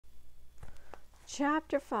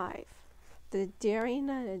Chapter 5 The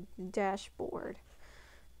Daring Dashboard.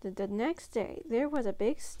 The next day, there was a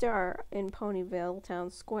big stir in Ponyville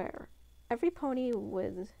Town Square. Every pony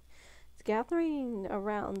was gathering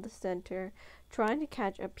around the center, trying to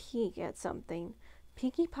catch a peek at something.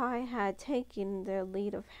 Pinkie Pie had taken the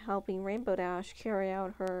lead of helping Rainbow Dash carry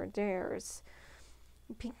out her dares.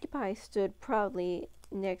 Pinkie Pie stood proudly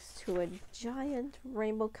next to a giant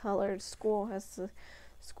rainbow-colored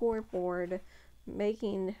scoreboard,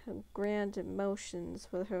 making grand motions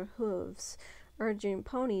with her hooves, urging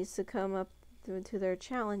ponies to come up to their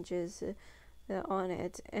challenges on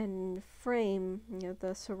it and frame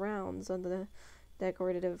the surrounds on the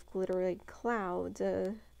decorative glittery cloud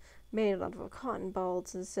made out of cotton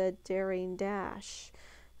balls and said Daring Dash,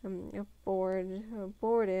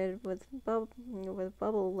 boarded with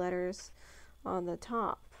bubble letters on the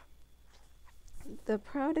top. The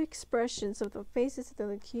proud expressions of the faces of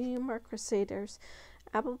the Cutie-Mark Crusaders,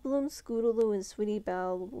 Apple Bloom, Scootaloo, and Sweetie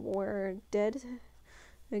Belle were dead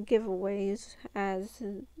giveaways as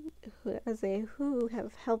they who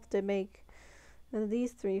have helped to make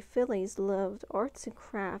these three fillies loved arts and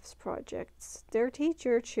crafts projects. Their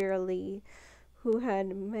teacher, Cheerilee, who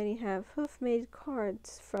had many have hoof-made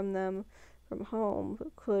cards from them from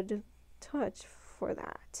home, could touch for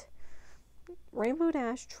that. Rainbow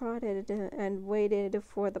Dash trotted and waited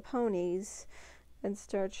for the ponies and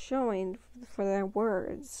started showing for their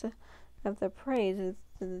words of the praise of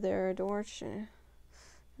their adoration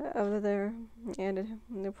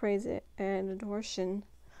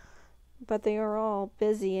but they are all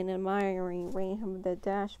busy in admiring the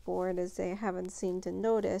dashboard as they haven't seemed to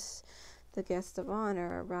notice the guest of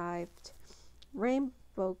honor arrived.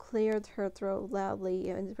 Rainbow cleared her throat loudly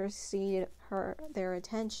and received their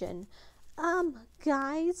attention.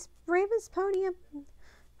 Guys, Raven's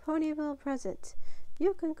Ponyville present.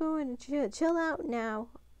 You can go and chill out now.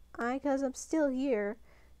 Cause I'm still here.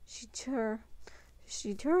 She turned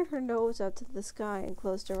her nose up to the sky and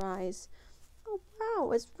closed her eyes. Oh wow,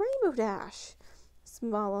 it's Rainbow Dash!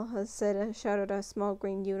 Shouted a small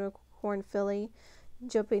green unicorn filly,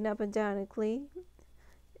 jumping up and down in glee.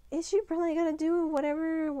 Is she really gonna do what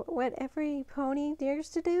every pony dares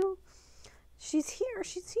to do? She's here,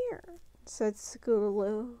 shouted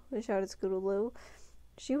Scootaloo.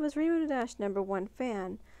 She was Rainbow Dash #1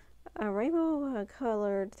 fan. A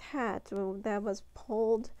rainbow-colored hat that was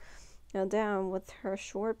pulled down with her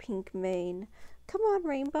short pink mane. Come on,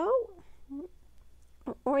 Rainbow,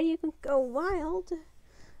 or you can go wild.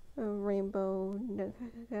 Rainbow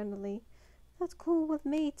kindly. That's cool with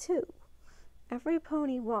me too. Every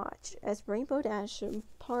pony watched as Rainbow Dash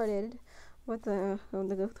parted with the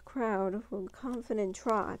crowd with a confident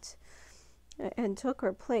trot and took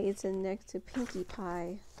her place next to Pinkie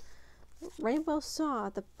Pie. Rainbow saw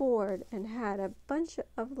the board and had a bunch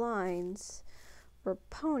of lines where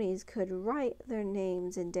ponies could write their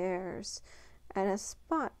names and dares, and a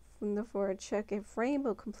spot for a check. If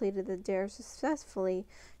Rainbow completed the dare successfully,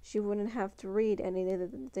 she wouldn't have to read any of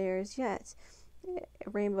the dares yet.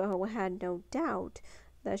 Rainbow had no doubt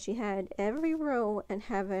that she had every row and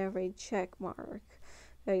have every check mark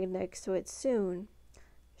next to it soon.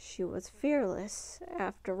 She was fearless,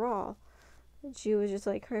 after all. She was just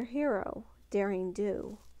like her hero, Daring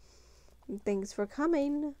Do. Thanks for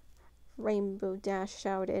coming, Rainbow Dash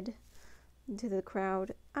shouted to the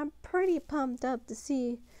crowd. I'm pretty pumped up to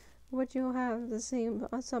see what you'll have to say,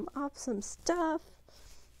 some awesome stuff.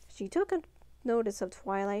 She took a notice of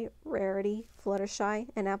Twilight, Rarity, Fluttershy,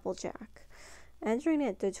 and Applejack, entering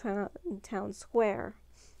it to Town Square.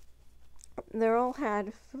 They all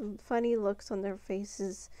had funny looks on their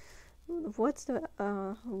faces. What's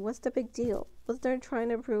the big deal? Was they trying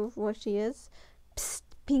to prove what she is? Psst,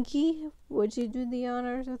 Pinkie, would you do the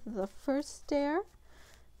honors of the first dare?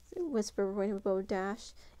 Whispered Rainbow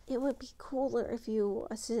Dash. It would be cooler if you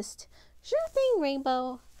assist. Sure thing,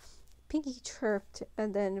 Rainbow. Pinkie chirped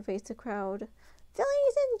and then faced the crowd.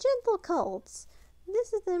 Fillies and gentlecolts,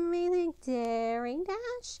 this is the amazing Daring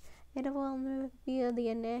Dash. It will be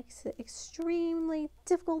the next extremely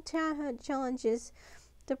difficult challenges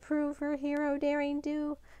to prove her hero Daring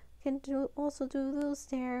Do can also do those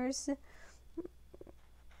dares.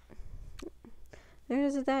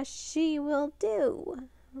 There's that she will do.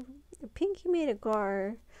 Pinkie made a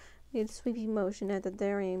sweeping motion at the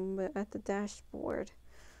dashboard.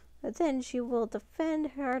 But then she will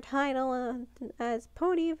defend her title as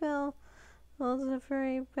Ponyville, the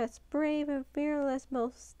very best, brave and fearless,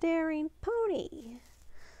 most daring pony.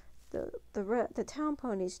 The town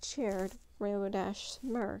ponies cheered. Rainbow Dash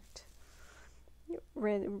smirked.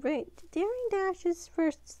 Daring Dash's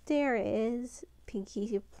first dare is,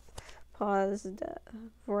 Pinkie paused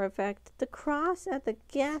for effect. The cross at the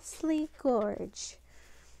ghastly gorge.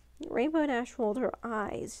 Rainbow Dash rolled her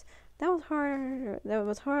eyes. That was hard. That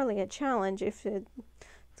was hardly a challenge if it's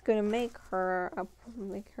going to make her a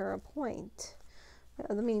point.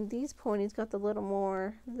 I mean, these ponies got a little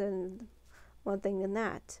more than one thing than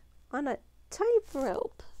that. On a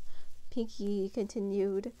tightrope, Pinkie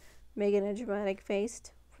continued, making a dramatic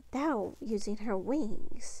face, without using her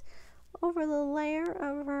wings, over the layer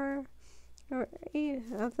of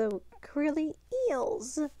the curly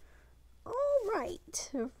eels. All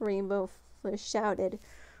right, Rainbow shouted,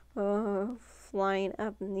 flying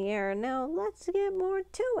up in the air. Now let's get more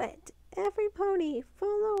to it. Every pony,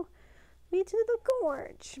 follow me to the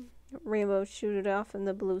gorge. Rainbow shooted off in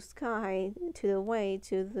the blue sky to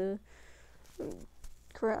the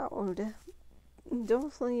crowd.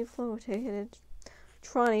 Dolphin floated,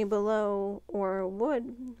 trotting below, or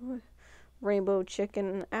would Rainbow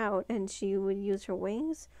chicken out and she would use her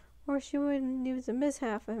wings, or she would use a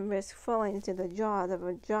mishap and risk falling into the jaws of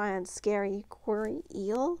a giant, scary, quarry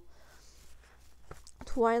eel.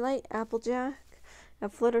 Twilight, Applejack,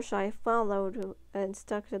 and Fluttershy followed and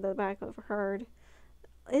stuck to the back of the herd.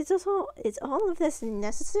 Is all of this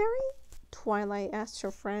necessary? Twilight asked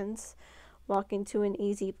her friends, walking to an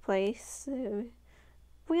easy place.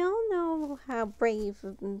 We all know how brave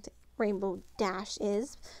Rainbow Dash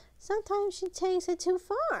is. Sometimes she takes it too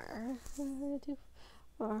far.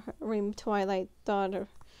 Twilight thought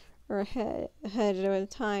ahead of the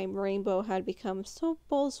time. Rainbow had become so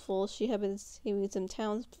boastful she had been saving some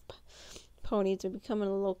town's pony to become a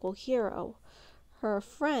local hero. Her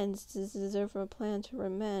friends deserve a plan to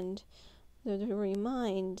remind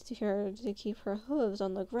her to keep her hooves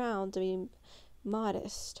on the ground, to be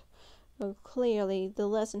modest. Clearly, the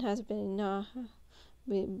lesson has been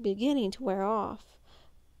beginning to wear off.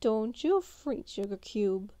 Don't you freak, Sugar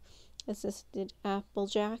Cube, assisted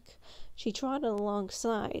Applejack. She trotted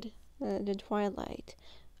alongside the Twilight.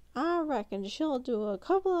 I reckon she'll do a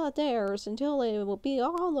couple of dares until it will be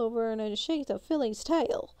all over and shake the filly's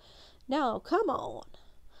tail. Now, come on.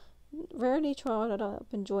 Rarity trotted up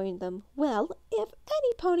and joined them. Well, if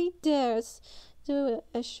any pony dares to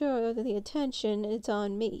assure the attention, it's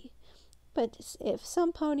on me. But if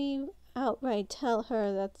some pony outright tell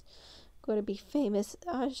her that's going to be famous,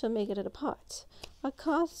 I shall make it a part. A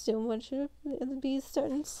costume which should be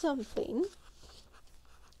certain something.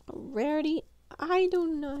 Rarity, I do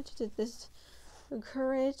not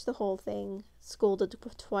encourage the whole thing, scolded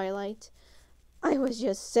Twilight. I was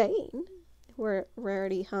just saying, where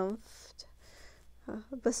Rarity humphed.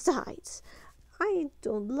 Besides,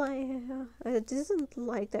 it isn't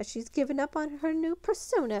like that she's given up on her new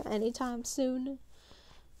persona anytime soon.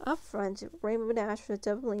 Up front, Rainbow Dash was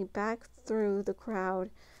doubling back through the crowd,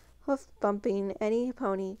 hoof-bumping any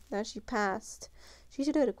pony that she passed. She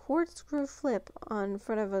did a corkscrew flip on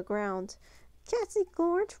front of the ground. Ghastly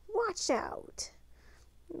Gorge, watch out!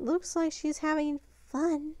 Looks like she's having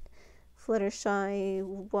fun. Fluttershy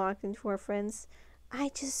walked into her friends. I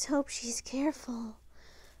just hope she's careful.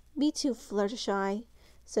 Me too, Fluttershy,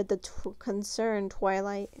 said the concerned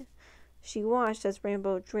Twilight. She watched as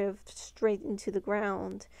Rainbow drove straight into the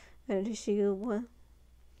ground, and she did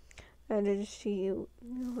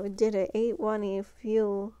a 8-1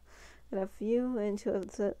 view into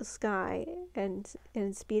the sky and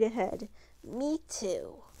speed ahead. Me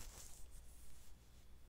too.